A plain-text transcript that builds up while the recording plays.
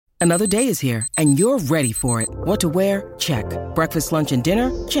Another day is here, and you're ready for it. What to wear? Check. Breakfast, lunch, and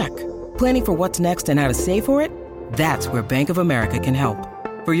dinner? Check. Planning for what's next and how to save for it? That's where Bank of America can help.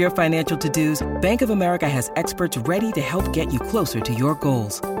 For your financial to-dos, Bank of America has experts ready to help get you closer to your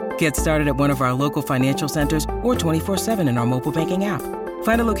goals. Get started at one of our local financial centers or 24/7 in our mobile banking app.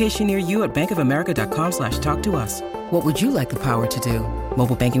 Find a location near you at bankofamerica.com/talktous. What would you like the power to do?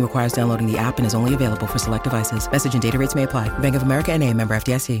 Mobile banking requires downloading the app and is only available for select devices. Message and data rates may apply. Bank of America N.A., member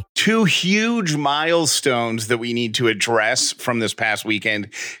FDIC. Two huge milestones that we need to address from this past weekend,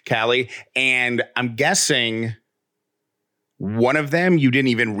 Callie. And I'm guessing one of them you didn't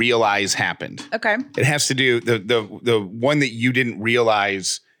even realize happened. Okay. It has to do, the one that you didn't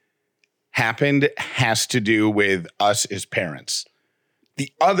realize happened has to do with us as parents. The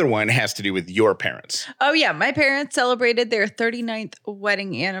other one has to do with your parents. Oh, yeah. My parents celebrated their 39th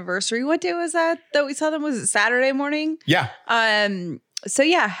wedding anniversary. What day was that we saw them? Was it Saturday morning? Yeah. So,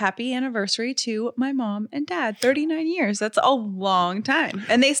 yeah, happy anniversary to my mom and dad. 39 years. That's a long time.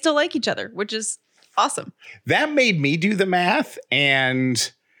 And they still like each other, which is awesome. That made me do the math.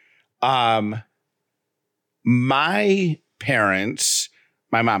 And my parents,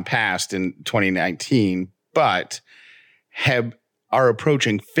 my mom passed in 2019, but are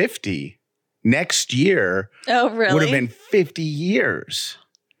approaching 50. Next year Oh, really? would have been 50 years.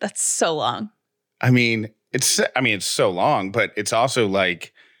 That's so long. I mean, it's so long, but it's also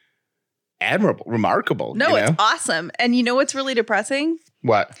like admirable, remarkable. No, you know? it's awesome. And you know what's really depressing?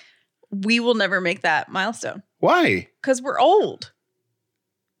 What? We will never make that milestone Why? because we're old.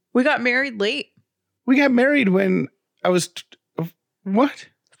 We got married late. We got married when I was, what?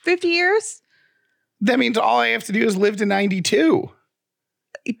 50 years? That means all I have to do is live to 92.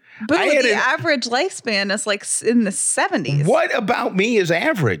 But I had the an- average lifespan is like in the 70s. What about me is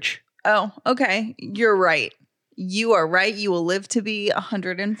average? Oh, okay. You're right. You are right. You will live to be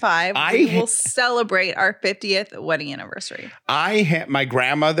 105. We will celebrate our 50th wedding anniversary. I had my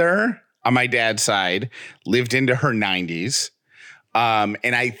grandmother on my dad's side lived into her 90s. And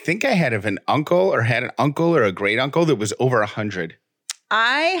I think I had an uncle or a great uncle that was over 100.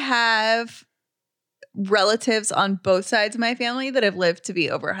 I have relatives on both sides of my family that have lived to be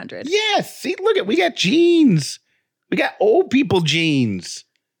over 100. Yes. See, look we got genes. We got old people genes.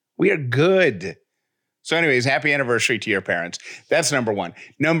 We are good. So anyways, happy anniversary to your parents. That's number one.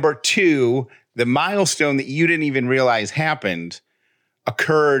 Number two, the milestone that you didn't even realize happened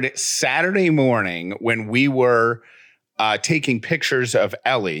occurred Saturday morning when we were taking pictures of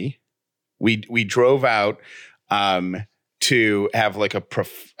Ellie. We drove out to have like a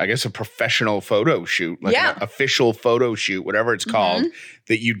professional photo shoot, like an official photo shoot, whatever it's called,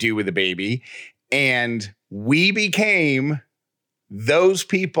 that you do with a baby. And we became those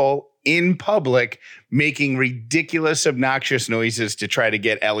people in public making ridiculous, obnoxious noises to try to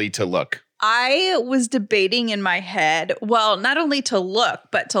get Ellie to look. I was debating in my head, well, not only to look,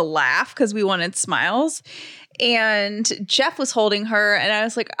 but to laugh because we wanted smiles. And Jeff was holding her and I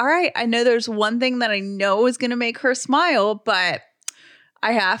was like, all right, I know there's one thing that I know is going to make her smile, but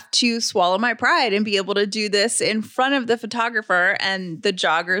I have to swallow my pride and be able to do this in front of the photographer and the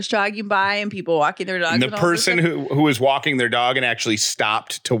joggers jogging by and people walking their dogs. And the person who was walking their dog and actually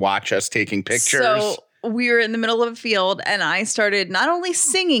stopped to watch us taking pictures. So we were in the middle of a field and I started not only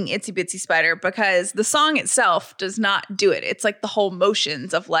singing Itsy Bitsy Spider because the song itself does not do it. It's like the whole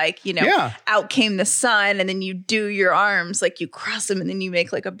motions of like, out came the sun and then you do your arms, like you cross them and then you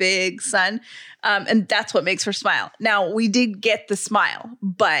make like a big sun. And that's what makes her smile. Now, we did get the smile,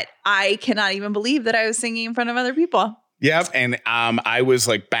 but I cannot even believe that I was singing in front of other people. Yep. And I was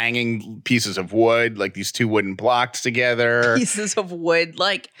like banging pieces of wood, like these two wooden blocks together. Pieces of wood,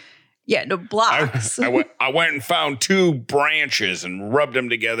 like... Yeah, no blocks. I went and found two branches and rubbed them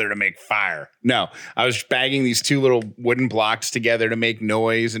together to make fire. No, I was bagging these two little wooden blocks together to make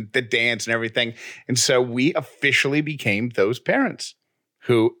noise and the dance and everything. And so we officially became those parents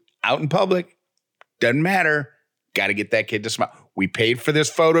who out in public, doesn't matter, got to get that kid to smile. We paid for this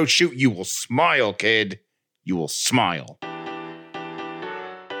photo shoot. You will smile, kid. You will smile.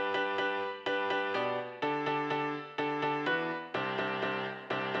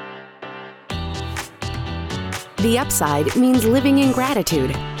 The Upside means living in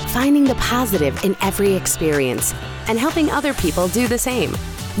gratitude, finding the positive in every experience, and helping other people do the same.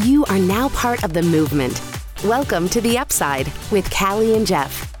 You are now part of the movement. Welcome to The Upside with Callie and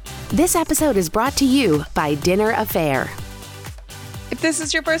Jeff. This episode is brought to you by Dinner Affair. If this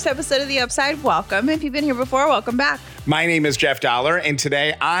is your first episode of The Upside, welcome. If you've been here before, welcome back. My name is Jeff Dollar, and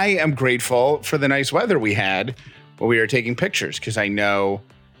today I am grateful for the nice weather we had while we were taking pictures, because I know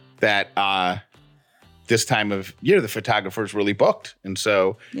that this time of year, the photographer's really booked. And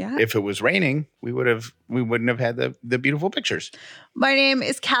so if it was raining, we wouldn't have had the beautiful pictures. My name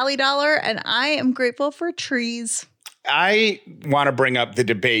is Callie Dollar, and I am grateful for trees. I want to bring up the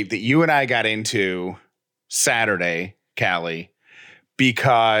debate that you and I got into Saturday, Callie,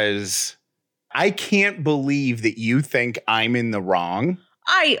 because I can't believe that you think I'm in the wrong.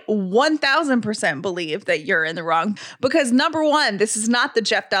 I 1000% believe that you're in the wrong because number one, this is not the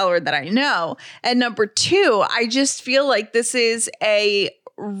Jeff Dollar that I know. And number two, I just feel like this is a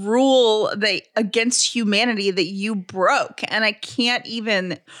rule that against humanity that you broke. And I can't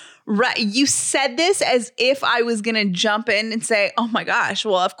even, you said this as if I was going to jump in and say, oh my gosh,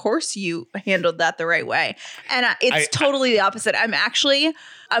 well, of course you handled that the right way. And it's totally the opposite. I'm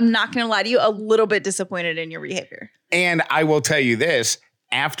not going to lie to you, a little bit disappointed in your behavior. And I will tell you this.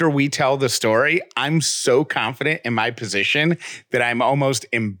 After we tell the story, I'm so confident in my position that I'm almost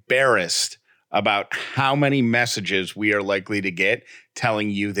embarrassed about how many messages we are likely to get telling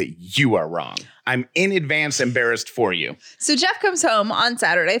you that you are wrong. I'm in advance embarrassed for you. So Jeff comes home on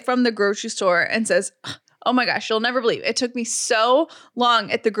Saturday from the grocery store and says, oh my gosh, you'll never believe it took me so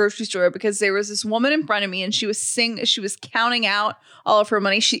long at the grocery store because there was this woman in front of me and she was counting out all of her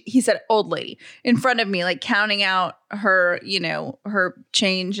money. He said old lady in front of me, like counting out her, her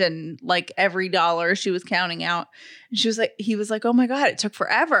change and like every dollar she was counting out. And he was like, oh my God, it took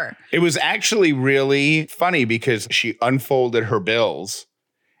forever. It was actually really funny because she unfolded her bills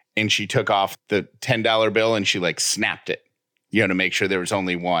and she took off the $10 bill and she like snapped it. To make sure there was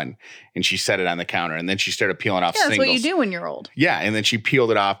only one. And she set it on the counter. And then she started peeling off singles. That's what you do when you're old. Yeah. And then she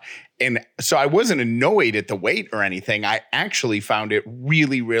peeled it off. And so I wasn't annoyed at the wait or anything. I actually found it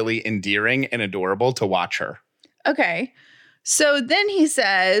really, really endearing and adorable to watch her. Okay. So then he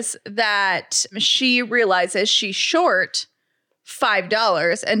says that she realizes she's short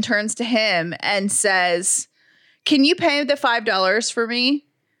 $5 and turns to him and says, can you pay the $5 for me?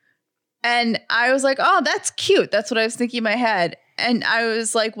 And I was like, oh, that's cute. That's what I was thinking in my head. And I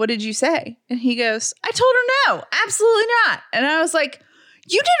was like, what did you say? And he goes, I told her no, absolutely not. And I was like,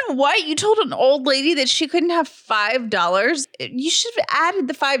 you did what? You told an old lady that she couldn't have $5? You should have added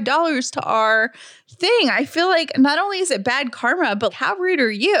the $5 to our thing. I feel like not only is it bad karma, but how rude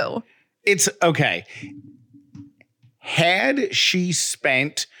are you? It's okay. Had she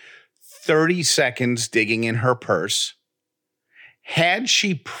spent 30 seconds digging in her purse, had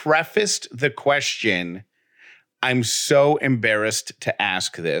she prefaced the question, I'm so embarrassed to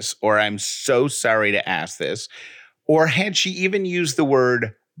ask this, or I'm so sorry to ask this, or had she even used the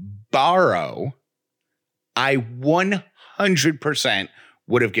word borrow, I 100%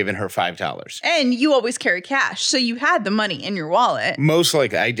 would have given her $5. And you always carry cash, so you had the money in your wallet. Most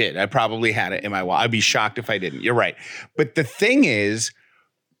likely I did. I probably had it in my wallet. I'd be shocked if I didn't. You're right. But the thing is,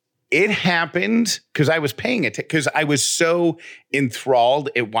 it happened because I was paying it because I was so enthralled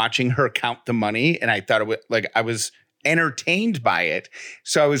at watching her count the money. And I thought it was like I was entertained by it.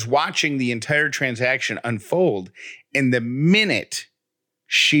 So I was watching the entire transaction unfold. And the minute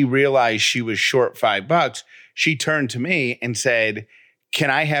she realized she was short $5, she turned to me and said, can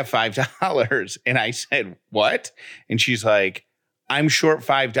I have $5? And I said, what? And she's like, I'm short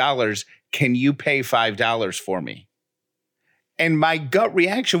 $5. Can you pay $5 for me? And my gut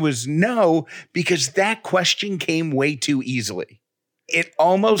reaction was no, because that question came way too easily. It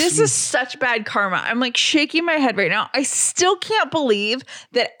almost... This is such bad karma. I'm like shaking my head right now. I still can't believe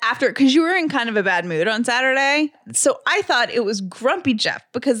that because you were in kind of a bad mood on Saturday. So I thought it was grumpy Jeff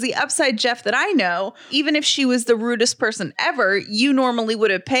because the upside Jeff that I know, even if she was the rudest person ever, you normally would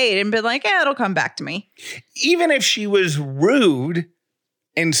have paid and been like, it'll come back to me. Even if she was rude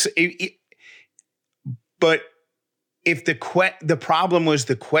but if the problem was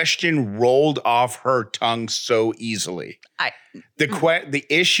the question rolled off her tongue so easily. The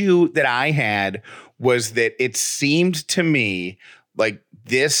issue that I had was that it seemed to me like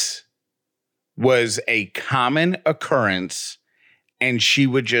this was a common occurrence and she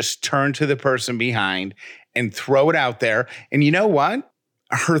would just turn to the person behind and throw it out there. And you know what?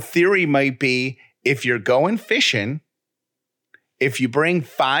 Her theory might be if you're going fishing, if you bring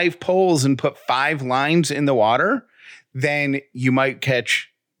 5 poles and put 5 lines in the water, then you might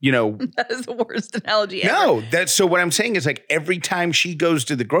catch, That is the worst analogy ever. No, so what I'm saying is like every time she goes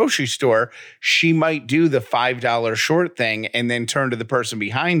to the grocery store, she might do the $5 short thing and then turn to the person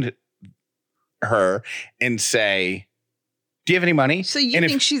behind her and say, do you have any money? So you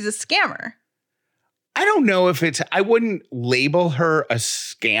think she's a scammer? I don't know I wouldn't label her a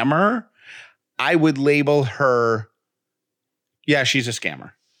scammer. I would label her, yeah, she's a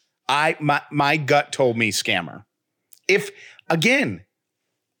scammer. My gut told me scammer. If, again,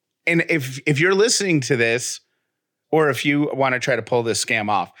 And if you're listening to this, or if you want to try to pull this scam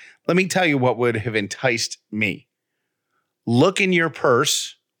off, let me tell you what would have enticed me. Look in your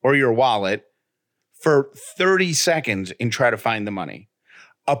purse or your wallet for 30 seconds and try to find the money.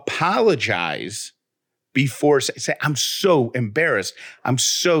 Apologize before say, I'm so embarrassed. I'm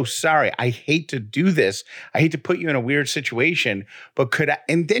so sorry. I hate to do this. I hate to put you in a weird situation, but could I?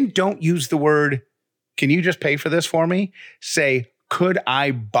 And then don't use the word, can you just pay for this for me? Say, could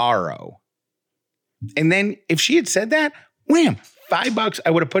I borrow? And then if she had said that, wham, $5,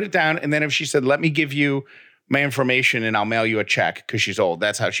 I would have put it down. And then if she said, let me give you my information and I'll mail you a check because she's old,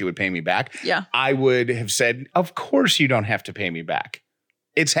 that's how she would pay me back. Yeah. I would have said, of course you don't have to pay me back.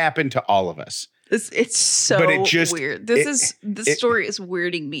 It's happened to all of us. It's so weird. This story is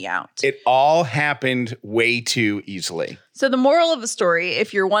weirding me out. It all happened way too easily. So the moral of the story,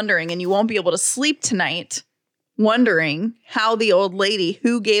 if you're wondering and you won't be able to sleep tonight, wondering how the old lady,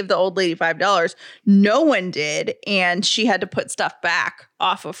 who gave the old lady $5, no one did. And she had to put stuff back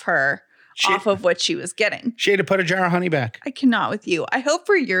off of her, off of what she was getting. She had to put a jar of honey back. I cannot with you. I hope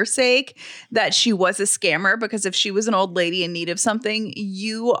for your sake that she was a scammer, because if she was an old lady in need of something,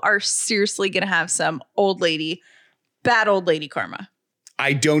 you are seriously going to have some bad old lady karma.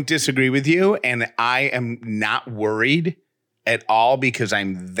 I don't disagree with you. And I am not worried at all because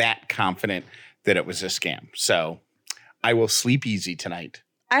I'm that confident that it was a scam. So I will sleep easy tonight.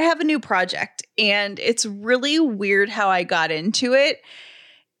 I have a new project and it's really weird how I got into it.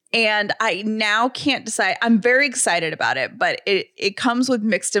 And I now can't decide. I'm very excited about it, but it comes with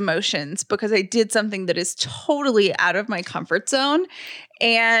mixed emotions because I did something that is totally out of my comfort zone.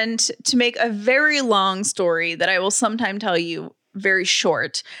 And to make a very long story that I will sometime tell you very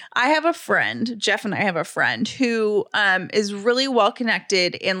short, I have a friend, Jeff and I have a friend who is really well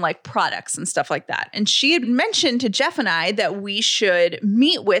connected in like products and stuff like that. And she had mentioned to Jeff and I that we should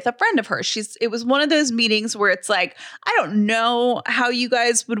meet with a friend of hers. It was one of those meetings where it's like, I don't know how you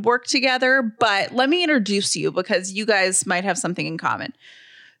guys would work together, but let me introduce you because you guys might have something in common.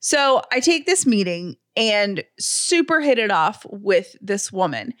 So I take this meeting and super hit it off with this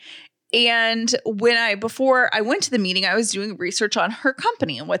woman. And before I went to the meeting, I was doing research on her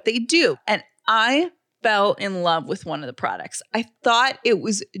company and what they do. And I fell in love with one of the products. I thought it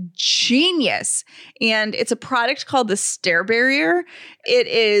was genius. And it's a product called the Stair Barrier. It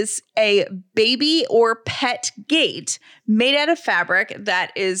is a baby or pet gate made out of fabric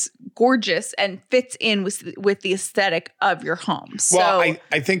that is gorgeous and fits in with the aesthetic of your home. Well,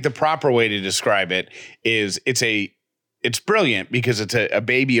 I think the proper way to describe it is it's brilliant because it's a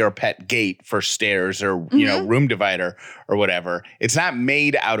baby or pet gate for stairs or, room divider or whatever. It's not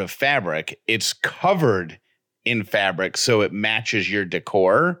made out of fabric. It's covered in fabric so it matches your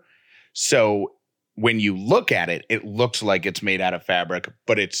decor. So when you look at it, it looks like it's made out of fabric,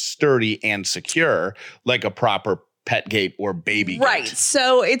 but it's sturdy and secure like a proper pet gate or baby gate. Right.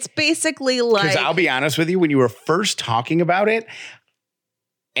 So it's basically like... Because I'll be honest with you, when you were first talking about it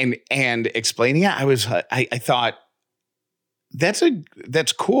and explaining it, I thought,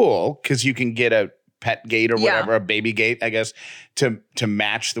 that's cool because you can get a pet gate or whatever, a baby gate, I guess, to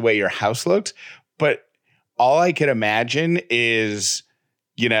match the way your house looked. But all I could imagine is,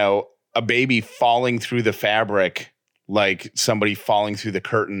 a baby falling through the fabric like somebody falling through the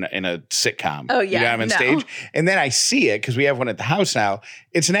curtain in a sitcom. Oh, yeah. On stage. And then I see it because we have one at the house now.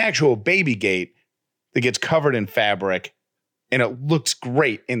 It's an actual baby gate that gets covered in fabric. And it looks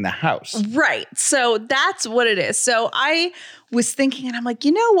great in the house. Right. So that's what it is. So I was thinking, and I'm like,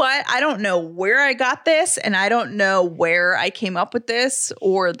 you know what? I don't know where I got this, and I don't know where I came up with this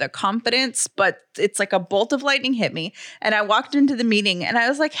or the confidence, but it's like a bolt of lightning hit me. And I walked into the meeting and I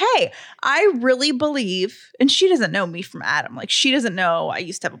was like, hey, I really believe, and she doesn't know me from Adam. Like, she doesn't know I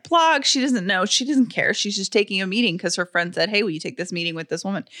used to have a blog. She doesn't know. She doesn't care. She's just taking a meeting because her friend said, hey, will you take this meeting with this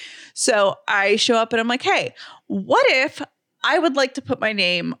woman? So I show up and I'm like, hey, what if I would like to put my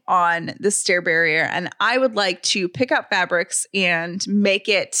name on the Stair Barrier and I would like to pick up fabrics and make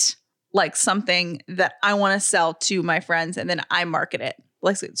it like something that I want to sell to my friends and then I market it.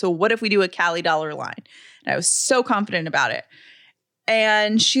 Like, so what if we do a Cali dollar line? And I was so confident about it.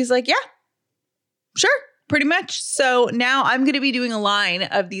 And she's like, yeah, sure, pretty much. So now I'm going to be doing a line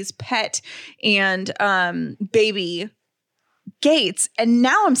of these pet and baby gates. And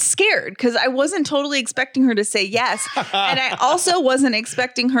now I'm scared because I wasn't totally expecting her to say yes. And I also wasn't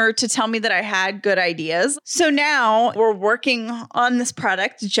expecting her to tell me that I had good ideas. So now we're working on this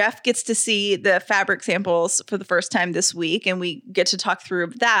product. Jeff gets to see the fabric samples for the first time this week, and we get to talk through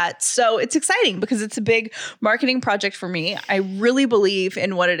that. So it's exciting because it's a big marketing project for me. I really believe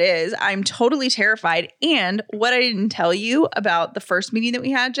in what it is. I'm totally terrified. And what I didn't tell you about the first meeting that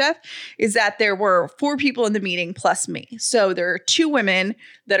we had, Jeff, is that there were 4 people in the meeting plus me. So there are 2 women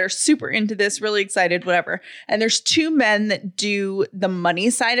that are super into this, really excited, whatever. And there's 2 men that do the money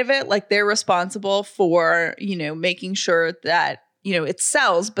side of it. Like they're responsible for, making sure that, it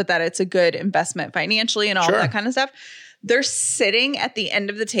sells, but that it's a good investment financially and all that kind of stuff. They're sitting at the end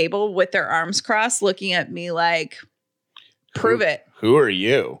of the table with their arms crossed, looking at me like, prove it. Who are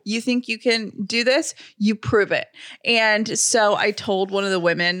you? You think you can do this? You prove it. And so I told one of the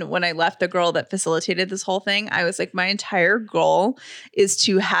women when I left, the girl that facilitated this whole thing, I was like, my entire goal is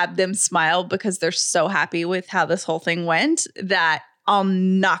to have them smile because they're so happy with how this whole thing went that I'll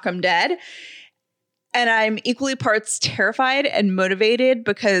knock them dead. And I'm equally parts terrified and motivated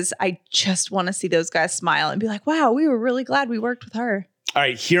because I just want to see those guys smile and be like, wow, we were really glad we worked with her. All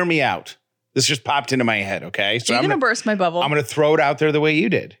right, hear me out. This just popped into my head, okay? So you're going to burst my bubble. I'm going to throw it out there the way you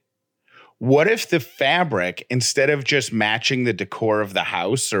did. What if the fabric, instead of just matching the decor of the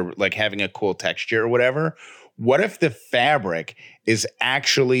house or like having a cool texture or whatever, what if the fabric is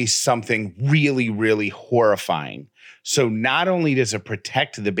actually something really, really horrifying? So not only does it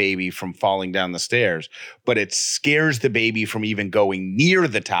protect the baby from falling down the stairs, but it scares the baby from even going near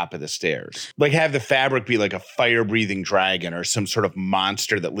the top of the stairs. Like have the fabric be like a fire-breathing dragon or some sort of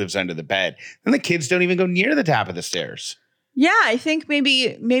monster that lives under the bed. And the kids don't even go near the top of the stairs. Yeah, I think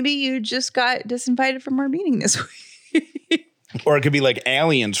maybe you just got disinvited from our meeting this week. Or it could be like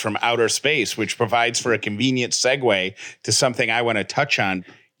aliens from outer space, which provides for a convenient segue to something I want to touch on,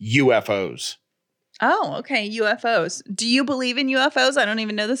 UFOs. Oh, okay. UFOs. Do you believe in UFOs? I don't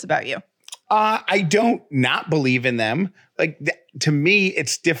even know this about you. I don't not believe in them. Like to me,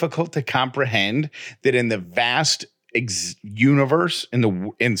 it's difficult to comprehend that in the vast universe, in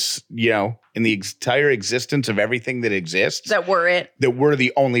the entire existence of everything that exists, that we're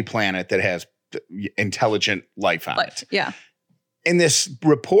the only planet that has intelligent life on it. Yeah. And this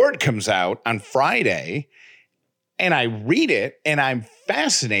report comes out on Friday. And I read it and I'm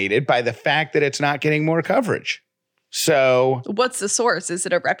fascinated by the fact that it's not getting more coverage. So what's the source? Is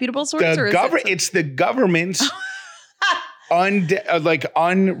it a reputable source? It's the government's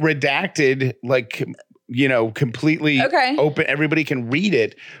unredacted, completely open. Everybody can read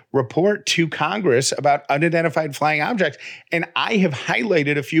it. Report to Congress about unidentified flying objects. And I have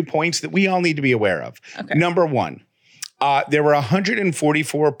highlighted a few points that we all need to be aware of. Okay. Number 1. There were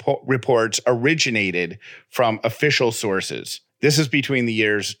 144 reports originated from official sources. This is between the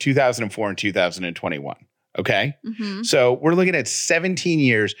years 2004 and 2021. Okay. Mm-hmm. So we're looking at 17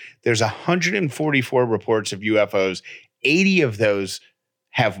 years. There's 144 reports of UFOs. 80 of those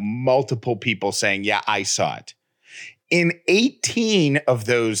have multiple people saying, yeah, I saw it. In 18 of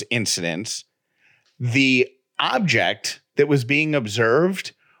those incidents, the object that was being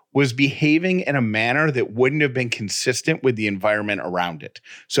observed was behaving in a manner that wouldn't have been consistent with the environment around it.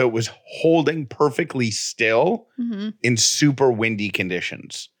 So it was holding perfectly still in super windy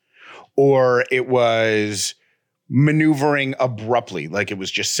conditions. Or it was maneuvering abruptly, like it was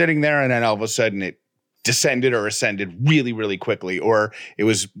just sitting there and then all of a sudden it descended or ascended really, really quickly. Or it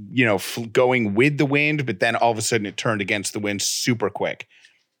was, going with the wind, but then all of a sudden it turned against the wind super quick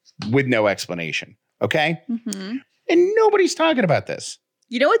with no explanation. Okay? Mm-hmm. And nobody's talking about this.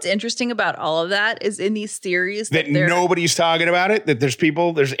 You know what's interesting about all of that is in these theories that nobody's talking about it, that there's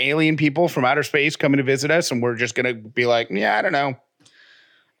alien people from outer space coming to visit us and we're just going to be like, yeah, I don't know.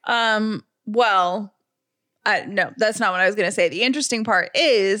 No, that's not what I was going to say. The interesting part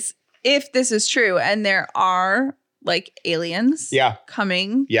is if this is true and there are like aliens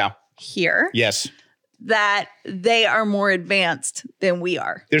coming here. Yes. That they are more advanced than we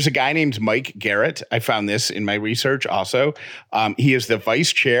are. There's a guy named Mike Garrett. I found this in my research also. He is the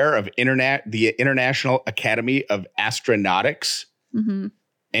vice chair of the International Academy of Astronautics. Mm-hmm.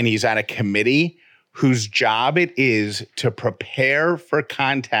 And he's on a committee whose job it is to prepare for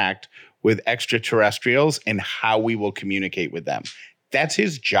contact with extraterrestrials and how we will communicate with them. That's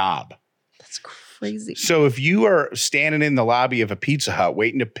his job. That's crazy. So if you are standing in the lobby of a Pizza Hut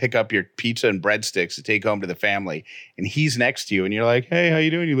waiting to pick up your pizza and breadsticks to take home to the family, and he's next to you and you're like, hey, how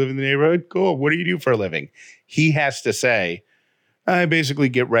you doing? You live in the neighborhood? Cool. What do you do for a living? He has to say, I basically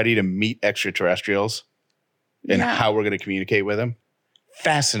get ready to meet extraterrestrials and how we're going to communicate with them.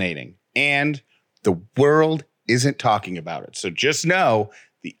 Fascinating. And the world isn't talking about it. So just know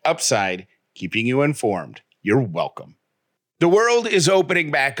the Upside, keeping you informed. You're welcome. The world is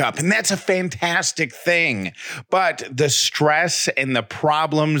opening back up, and that's a fantastic thing. But the stress and the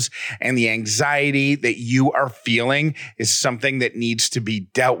problems and the anxiety that you are feeling is something that needs to be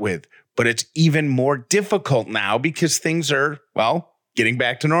dealt with. But it's even more difficult now because things are, well, getting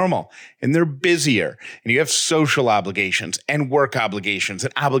back to normal, and they're busier, and you have social obligations and work obligations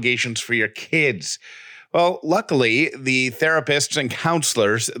and obligations for your kids. Well, luckily, the therapists and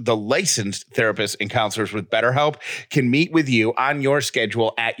counselors, the licensed therapists and counselors with BetterHelp, can meet with you on your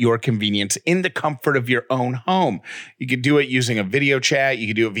schedule at your convenience in the comfort of your own home. You can do it using a video chat. You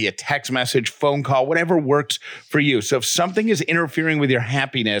can do it via text message, phone call, whatever works for you. So if something is interfering with your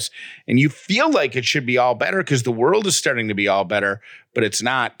happiness and you feel like it should be all better because the world is starting to be all better, but it's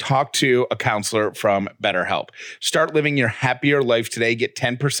not, talk to a counselor from BetterHelp. Start living your happier life today. Get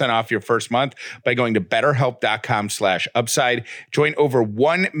 10% off your first month by going to BetterHelp.com/upside. Join over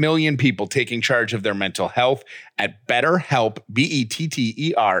 1 million people taking charge of their mental health at BetterHelp,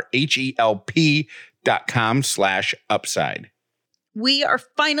 BetterHelp.com/upside. We are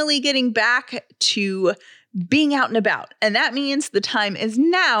finally getting back to being out and about. And that means the time is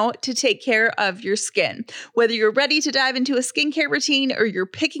now to take care of your skin. Whether you're ready to dive into a skincare routine or you're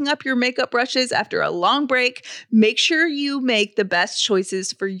picking up your makeup brushes after a long break, make sure you make the best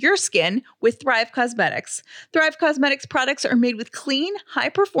choices for your skin with Thrive Causemetics. Thrive Causemetics products are made with clean,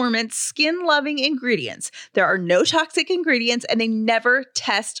 high-performance, skin-loving ingredients. There are no toxic ingredients and they never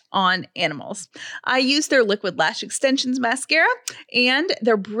test on animals. I use their Liquid Lash Extensions mascara and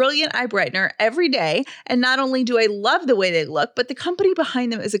their Brilliant Eye Brightener every day, and not only do I love the way they look, but the company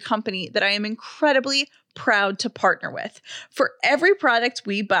behind them is a company that I am incredibly proud to partner with. For every product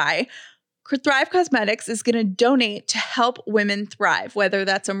we buy, Thrive Causemetics is going to donate to help women thrive, whether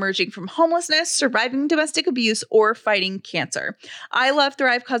that's emerging from homelessness, surviving domestic abuse, or fighting cancer. I love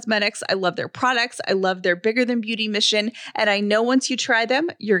Thrive Causemetics. I love their products. I love their Bigger Than Beauty mission. And I know once you try them,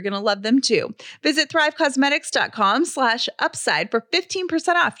 you're going to love them too. Visit thrivecausemetics.com/upside for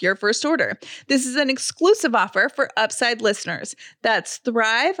 15% off your first order. This is an exclusive offer for Upside listeners. That's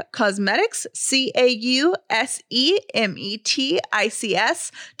Thrive Causemetics,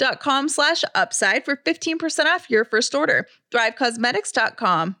 CAUSEMETICS.com/upside for 15% off your first order.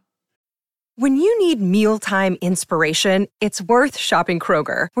 ThriveCausemetics.com. When you need mealtime inspiration, it's worth shopping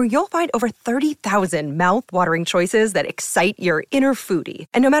Kroger, where you'll find over 30,000 mouth-watering choices that excite your inner foodie.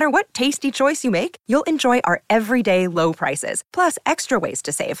 And no matter what tasty choice you make, you'll enjoy our everyday low prices, plus extra ways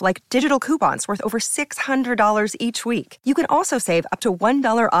to save, like digital coupons worth over $600 each week. You can also save up to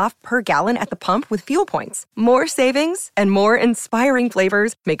 $1 off per gallon at the pump with fuel points. More savings and more inspiring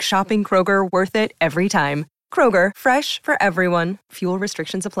flavors make shopping Kroger worth it every time. Kroger, fresh for everyone. Fuel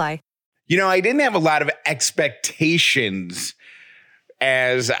restrictions apply. You know, I didn't have a lot of expectations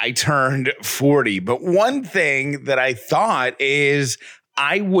as I turned 40, but one thing that I thought is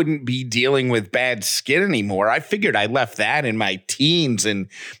I wouldn't be dealing with bad skin anymore. I figured I left that in my teens and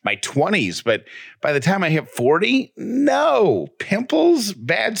my 20s, but by the time I hit 40, no. Pimples,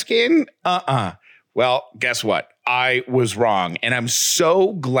 bad skin, Well, guess what? I was wrong. And I'm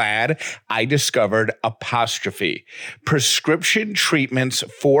so glad I discovered Apostrophe. Prescription treatments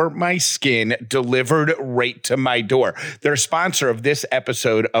for my skin delivered right to my door. They're a sponsor of this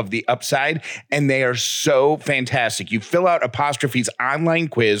episode of The Upside, and they are so fantastic. You fill out Apostrophe's online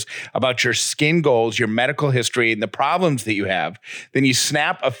quiz about your skin goals, your medical history, and the problems that you have. Then you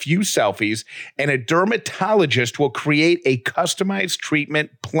snap a few selfies, and a dermatologist will create a customized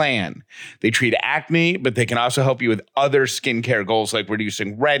treatment plan. They treat acne, but they can also help you with other skincare goals like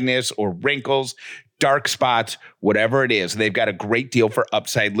reducing redness or wrinkles, dark spots, whatever it is. They've got a great deal for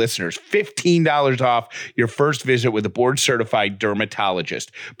Upside listeners. $15 off your first visit with a board-certified dermatologist.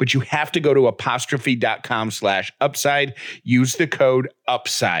 But you have to go to apostrophe.com/upside. Use the code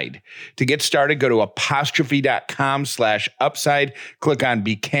UPSIDE. To get started, go to apostrophe.com/upside. Click on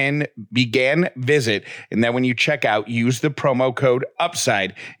Begin Visit. And then when you check out, use the promo code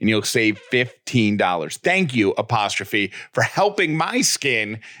UPSIDE and you'll save $15. Thank you, Apostrophe, for helping my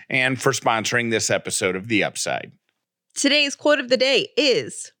skin and for sponsoring this episode of The Upside. Today's quote of the day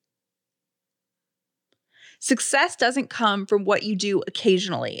is, "Success doesn't come from what you do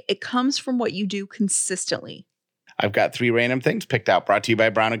occasionally. It comes from what you do consistently." I've got 3 random things picked out, brought to you by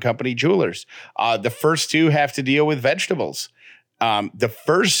Brown & Company Jewelers. The first 2 have to deal with vegetables. The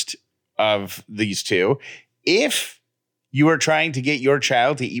first of these 2, if you are trying to get your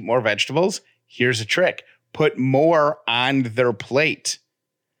child to eat more vegetables, here's a trick. Put more on their plate.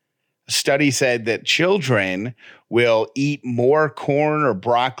 study said that children will eat more corn or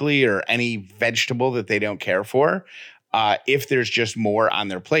broccoli or any vegetable that they don't care for if there's just more on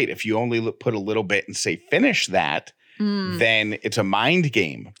their plate. If you only put a little bit and say, finish that, then it's a mind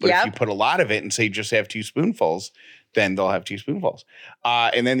game. But if you put a lot of it and say, just have 2 spoonfuls, then they'll have 2 spoonfuls.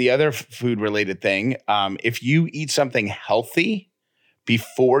 And then the other food-related thing, if you eat something healthy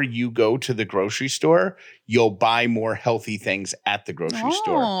before you go to the grocery store, you'll buy more healthy things at the grocery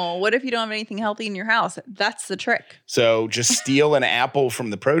store. Oh, what if you don't have anything healthy in your house? That's the trick. So just steal an apple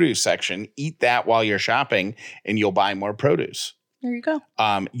from the produce section, eat that while you're shopping, and you'll buy more produce. There you go.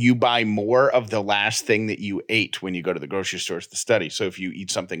 You buy more of the last thing that you ate when you go to the grocery store. It's the study. So if you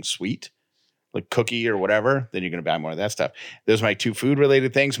eat something sweet, like cookie or whatever, then you're going to buy more of that stuff. Those are my 2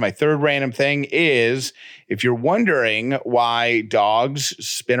 food-related things. My third random thing is, if you're wondering why dogs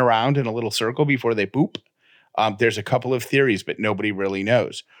spin around in a little circle before they poop, there's a couple of theories, but nobody really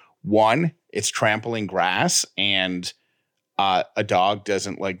knows. One, it's trampling grass, and a dog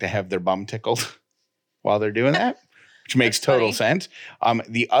doesn't like to have their bum tickled while they're doing that, which makes total sense.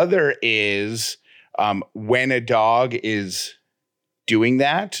 The other is when a dog is doing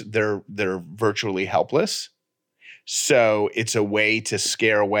that, they're virtually helpless. So it's a way to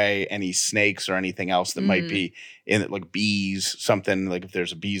scare away any snakes or anything else that might be in it, like bees, something like if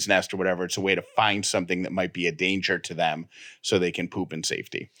there's a bee's nest or whatever. It's a way to find something that might be a danger to them so they can poop in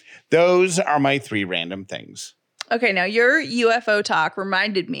safety. Those are my 3 random things. Okay, now your UFO talk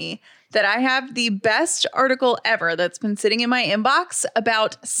reminded me that I have the best article ever that's been sitting in my inbox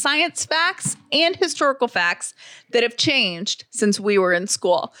about science facts and historical facts that have changed since we were in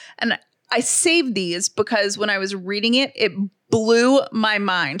school. And I saved these because when I was reading it, it blew my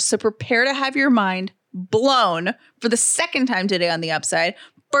mind. So prepare to have your mind blown for the second time today on The Upside.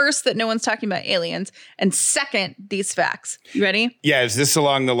 First, that no one's talking about aliens. And second, these facts. You ready? Yeah, is this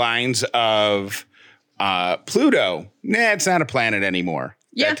along the lines of Pluto? Nah, it's not a planet anymore.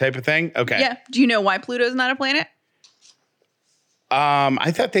 Yeah. That type of thing? Okay. Yeah. Do you know why Pluto's not a planet?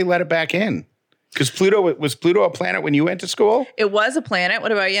 I thought they let it back in. Because was Pluto a planet when you went to school? It was a planet.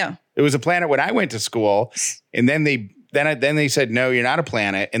 What about you? It was a planet when I went to school. And then they said, no, you're not a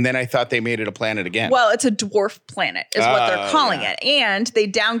planet. And then I thought they made it a planet again. Well, it's a dwarf planet is what they're calling it. And they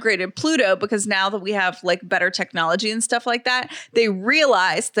downgraded Pluto because now that we have like better technology and stuff like that, they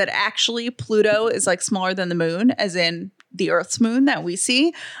realized that actually Pluto is like smaller than the moon, as in the Earth's moon that we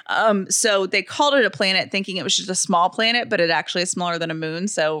see. So they called it a planet thinking it was just a small planet, but it actually is smaller than a moon.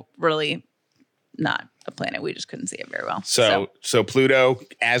 So really not a planet. We just couldn't see it very well. So Pluto,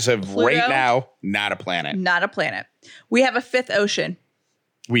 as of right now, not a planet. Not a planet. We have a 5th ocean.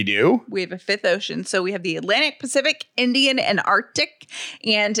 We do? We have a 5th ocean. So we have the Atlantic, Pacific, Indian, and Arctic.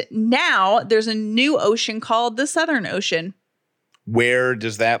 And now there's a new ocean called the Southern Ocean. Where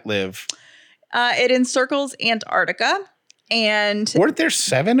does that live? It encircles Antarctica. And weren't there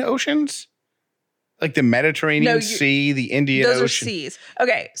 7 oceans? Like the Mediterranean Sea, the Indian Ocean? Those are seas.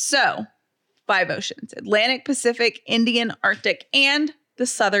 Okay, so 5 oceans: Atlantic, Pacific, Indian, Arctic, and the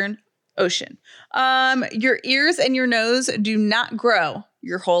Southern Ocean. Your ears and your nose do not grow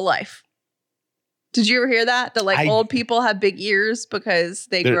your whole life. Did you ever hear that? That old people have big ears because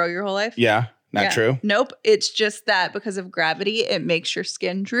they grow your whole life? Yeah. Not true. Nope. It's just that because of gravity, it makes your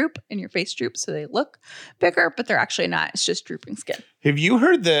skin droop and your face droop. So they look bigger, but they're actually not. It's just drooping skin. Have you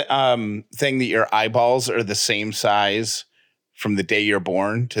heard the thing that your eyeballs are the same size from the day you're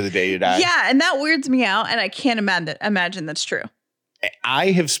born to the day you die? Yeah. And that weirds me out. And I can't imagine that's true.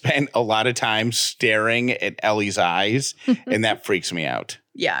 I have spent a lot of time staring at Ellie's eyes and that freaks me out.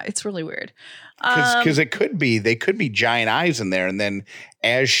 Yeah. It's really weird. Because they could be giant eyes in there. And then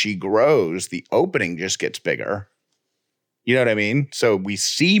as she grows, the opening just gets bigger. You know what I mean? So we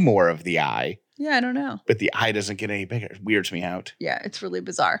see more of the eye. Yeah, I don't know. But the eye doesn't get any bigger. It weirds me out. Yeah, it's really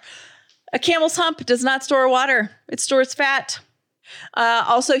bizarre. A camel's hump does not store water. It stores fat.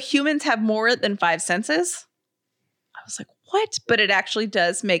 Also, humans have more than 5 senses. I was like, what? But it actually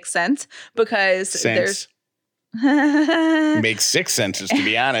does make sense because there's... Makes 6 senses, to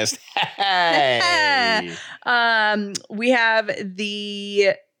be honest. Hey. We have the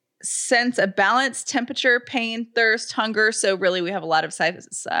sense of balance, temperature, pain, thirst, hunger. So really, we have a lot of 5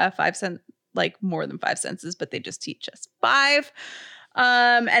 senses, like more than 5 senses, but they just teach us 5.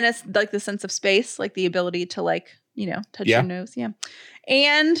 And it's like the sense of space, like the ability to touch your nose. Yeah.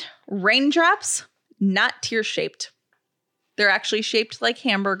 And raindrops, not tear shaped. They're actually shaped like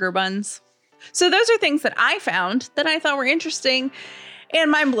hamburger buns. So those are things that I found that I thought were interesting and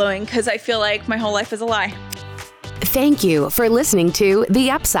mind-blowing because I feel like my whole life is a lie. Thank you for listening to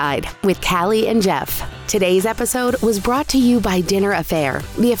The Upside with Callie and Jeff. Today's episode was brought to you by Dinner Affair,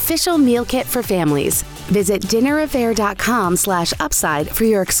 the official meal kit for families. Visit dinneraffair.com/upside for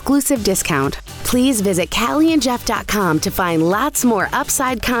your exclusive discount. Please visit callieandjeff.com to find lots more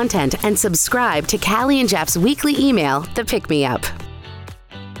Upside content and subscribe to Callie and Jeff's weekly email, The Pick Me Up.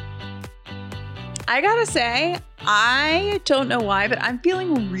 I gotta say, I don't know why, but I'm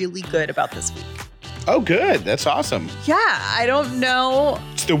feeling really good about this week. Oh, good. That's awesome. Yeah, I don't know.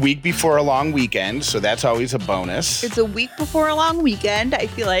 It's the week before a long weekend, so that's always a bonus. It's a week before a long weekend. I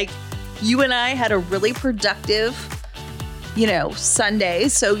feel like you and I had a really productive, Sunday.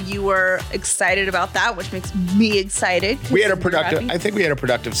 So you were excited about that, which makes me excited. I think we had a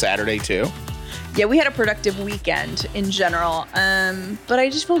productive Saturday too. Yeah, we had a productive weekend in general. But I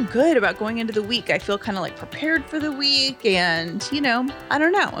just feel good about going into the week. I feel kind of like prepared for the week. And, I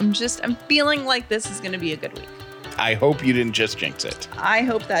don't know. I'm feeling like this is going to be a good week. I hope you didn't just jinx it. I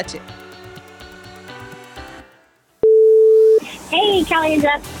hope that too. Hey, Callie and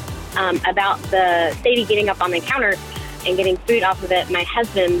Jeff. About the Sadie getting up on the counter and getting food off of it. My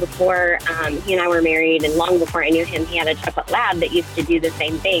husband, before he and I were married and long before I knew him, he had a chocolate lab that used to do the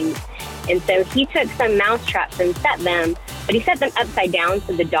same thing. And so he took some mouse traps and set them, but he set them upside down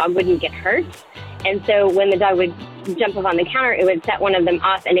so the dog wouldn't get hurt. And so when the dog would jump up on the counter, it would set one of them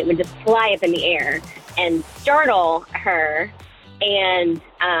off and it would just fly up in the air and startle her. And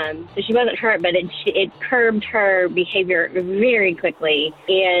so she wasn't hurt, but it curbed her behavior very quickly.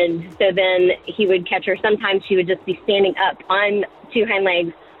 And so then he would catch her. Sometimes she would just be standing up on two hind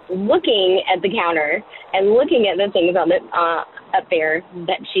legs, looking at the counter and looking at the things on the up there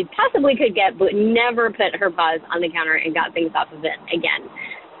that she possibly could get, but never put her paws on the counter and got things off of it again.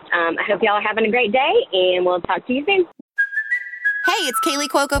 I hope y'all are having a great day, and we'll talk to you soon. Hey, it's Kaylee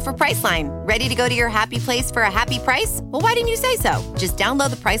Cuoco for Priceline. Ready to go to your happy place for a happy price? Well, why didn't you say so? Just download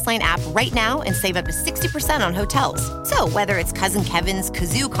the Priceline app right now and save up to 60% on hotels. So whether it's Cousin Kevin's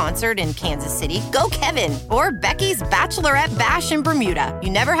Kazoo Concert in Kansas City, go Kevin, or Becky's Bachelorette Bash in Bermuda, you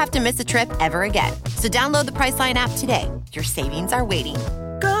never have to miss a trip ever again. So download the Priceline app today. Your savings are waiting.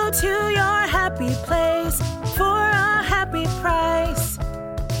 Go to your happy place for a happy price.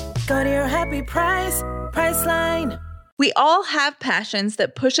 Go to your happy price, Priceline. We all have passions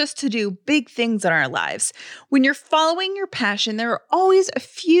that push us to do big things in our lives. When you're following your passion, there are always a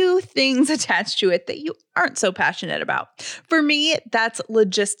few things attached to it that you aren't so passionate about. For me, that's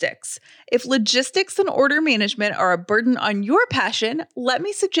logistics. If logistics and order management are a burden on your passion, let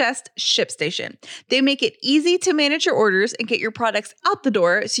me suggest ShipStation. They make it easy to manage your orders and get your products out the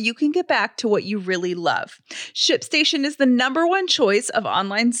door so you can get back to what you really love. ShipStation is the #1 choice of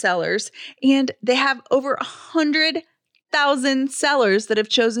online sellers, and they have over 100,000 sellers that have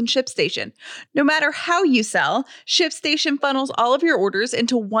chosen ShipStation. No matter how you sell, ShipStation funnels all of your orders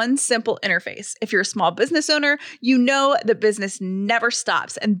into one simple interface. If you're a small business owner, you know that business never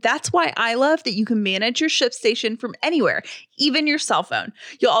stops. And that's why I love that you can manage your ShipStation from anywhere, even your cell phone.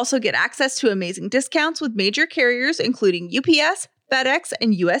 You'll also get access to amazing discounts with major carriers, including UPS, FedEx,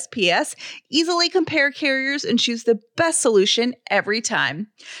 and USPS. Easily compare carriers and choose the best solution every time.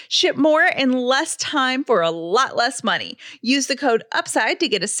 Ship more in less time for a lot less money. Use the code UPSIDE to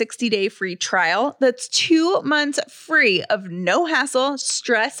get a 60-day free trial. That's 2 months free of no hassle,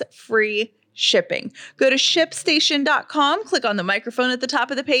 stress-free shipping. Go to ShipStation.com, click on the microphone at the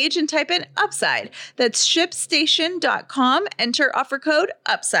top of the page and type in UPSIDE. That's ShipStation.com, enter offer code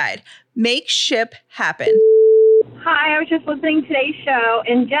UPSIDE. Make ship happen. Hi, I was just listening to today's show,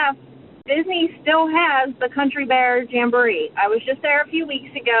 and Jeff, Disney still has the Country Bear Jamboree. I was just there a few weeks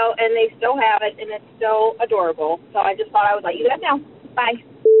ago, and they still have it, and it's still adorable. So I just thought I would let you guys know. Bye.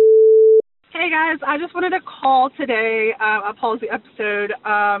 Hey, guys. I just wanted to call today, a policy episode.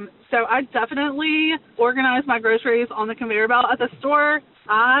 So I definitely organize my groceries on the conveyor belt at the store.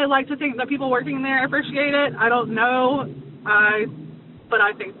 I like to think that people working there appreciate it. I don't know, but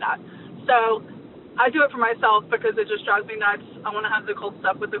I think that. So I do it for myself because it just drives me nuts. I want to have the cold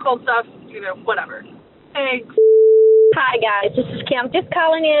stuff with the cold stuff, whatever. Thanks. Hi, guys. This is Kim. Just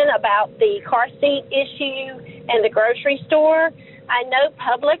calling in about the car seat issue and the grocery store. I know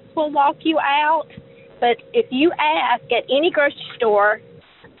Publix will walk you out, but if you ask at any grocery store,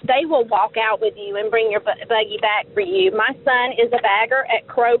 they will walk out with you and bring your buggy back for you. My son is a bagger at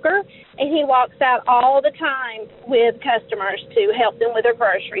Kroger, and he walks out all the time with customers to help them with their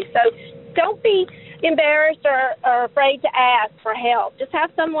groceries. So don't be embarrassed or afraid to ask for help. Just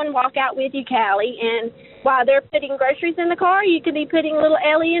have someone walk out with you, Callie, and while they're putting groceries in the car, you could be putting little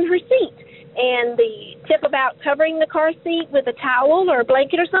Ellie in her seat. And the tip about covering the car seat with a towel or a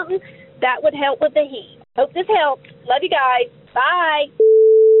blanket or something, that would help with the heat. Hope this helps. Love you guys. Bye.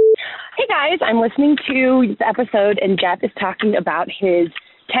 Hey guys, I'm listening to this episode and Jeff is talking about his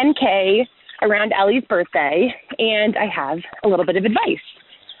 10K around Ellie's birthday, and I have a little bit of advice.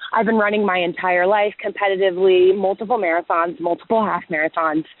 I've been running my entire life competitively, multiple marathons, multiple half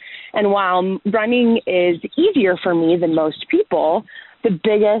marathons, and while running is easier for me than most people, the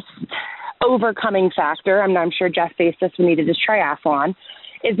biggest overcoming factor, I'm sure Jeff faced this when he did his triathlon,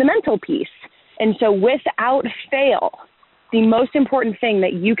 is the mental piece. And so without fail, the most important thing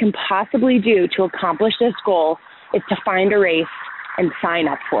that you can possibly do to accomplish this goal is to find a race and sign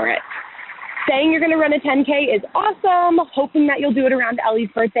up for it. Saying you're going to run a 10K is awesome. Hoping that you'll do it around Ellie's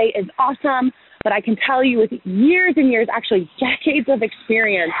birthday is awesome. But I can tell you with years and years, actually decades of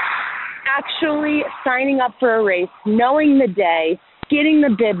experience, actually signing up for a race, knowing the day, getting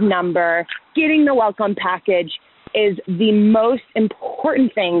the bib number, getting the welcome package is the most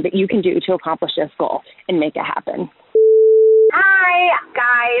important thing that you can do to accomplish this goal and make it happen. Hi,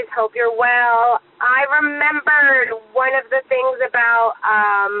 guys. Hope you're well. I remembered one of the things about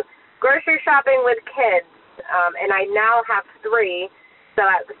grocery shopping with kids, and I now have 3. So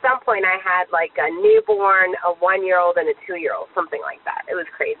at some point I had like a newborn, a 1-year-old, and a 2-year-old, something like that. It was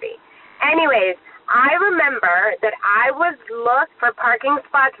crazy. Anyways, I remember that I would look for parking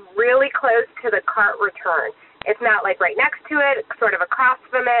spots really close to the cart return. It's not like right next to it, sort of across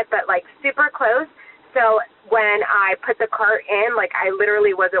from it, but like super close. So when I put the cart in, like I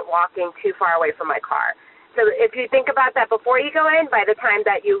literally wasn't walking too far away from my car. So if you think about that before you go in, by the time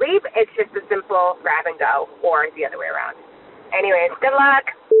that you leave, it's just a simple grab and go, or the other way around. Anyways, good luck.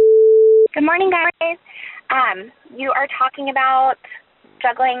 Good morning, guys. You are talking about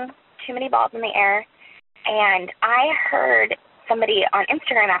juggling too many balls in the air, and I heard somebody on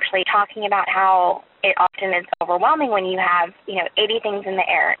Instagram actually talking about how it often is overwhelming when you have, 80 things in the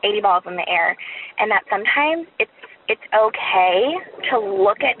air, 80 balls in the air, and that sometimes it's okay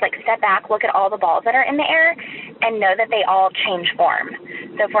to step back, look at all the balls that are in the air, and know that they all change form.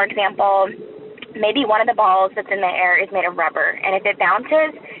 So, for example, maybe one of the balls that's in the air is made of rubber, and if it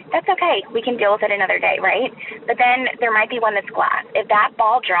bounces, that's okay. We can deal with it another day, right? But then there might be one that's glass. If that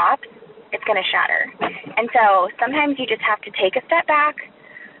ball drops, it's going to shatter. And so sometimes you just have to take a step back,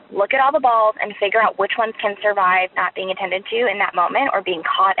 look at all the balls, and figure out which ones can survive not being attended to in that moment or being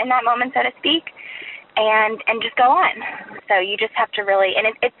caught in that moment, so to speak, and just go on. So you just have to really, and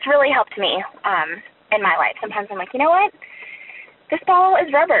it's really helped me in my life. Sometimes I'm like, you know what? This ball is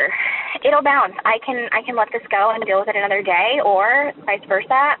rubber. It'll bounce. I can let this go and deal with it another day, or vice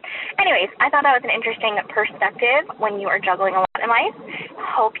versa. Anyways, I thought that was an interesting perspective when you are juggling a lot in life.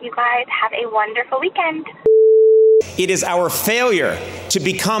 Hope you guys have a wonderful weekend. It is our failure to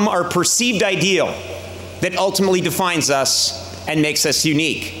become our perceived ideal that ultimately defines us and makes us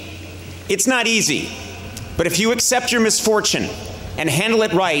unique. It's not easy, but if you accept your misfortune and handle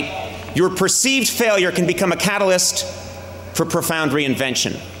it right, your perceived failure can become a catalyst for profound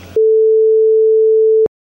reinvention.